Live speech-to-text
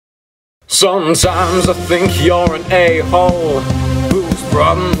Sometimes I think you're an a-hole who's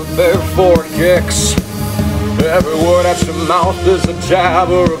from the therefore kicks. Every word at your mouth is a jab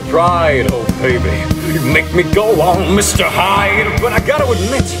or a pride. Oh baby, you make me go on, Mr. Hyde. But I gotta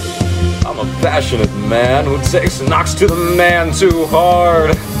admit, I'm a passionate man who takes knocks to the man too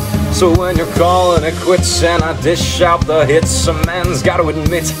hard. So when you're calling it quits and I dish out the hits, a man's gotta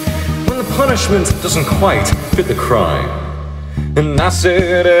admit when the punishment doesn't quite fit the crime. And I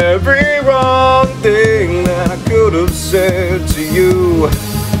said every wrong thing that I could have said to you.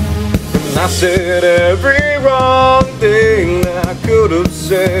 And I said every wrong thing that I could have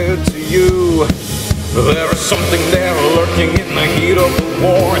said to you. There is something there lurking in the heat of the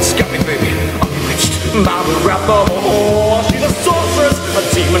war. It's got me, baby, unleashed by the wrath of a whore. She's a sorceress, a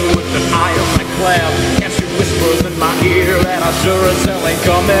demon with an eye of my clam. And she whispers in my ear that I sure as hell ain't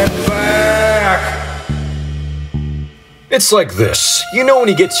coming back. It's like this, you know when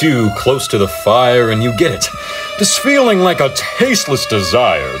you get too close to the fire and you get it, this feeling like a tasteless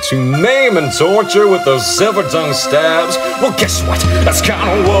desire to maim and torture with those silver-tongued stabs. Well, guess what? That's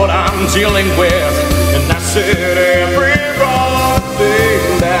kind of what I'm dealing with. And I said every wrong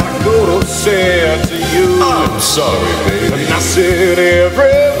thing that I could have said to you. I'm sorry, baby. And I said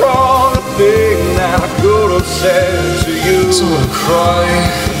every wrong thing that I could have said to you. So I cry.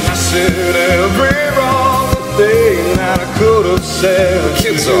 And I said every wrong thing that I could have said.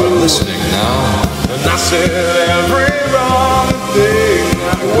 Kids are listening now. And I said every wrong thing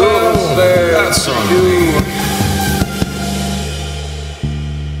that I could have said. That's on you.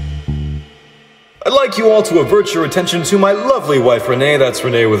 I'd like you all to avert your attention to my lovely wife Renee. That's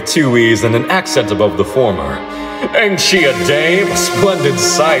Renee with 2 E's and an accent above the former. Ain't she a dame? A splendid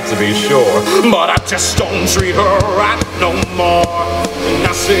sight to be sure. But I just don't treat her right no more. And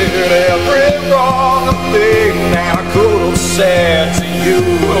I said every wrong thing that I could have said to you.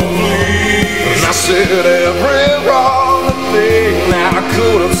 And I said every wrong thing that I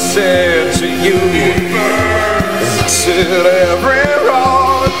could have said to you. And I said every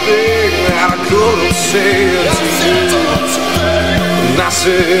wrong thing that I could have said to you. And I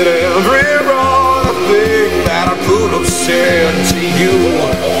said every wrong thing that I could have said to you.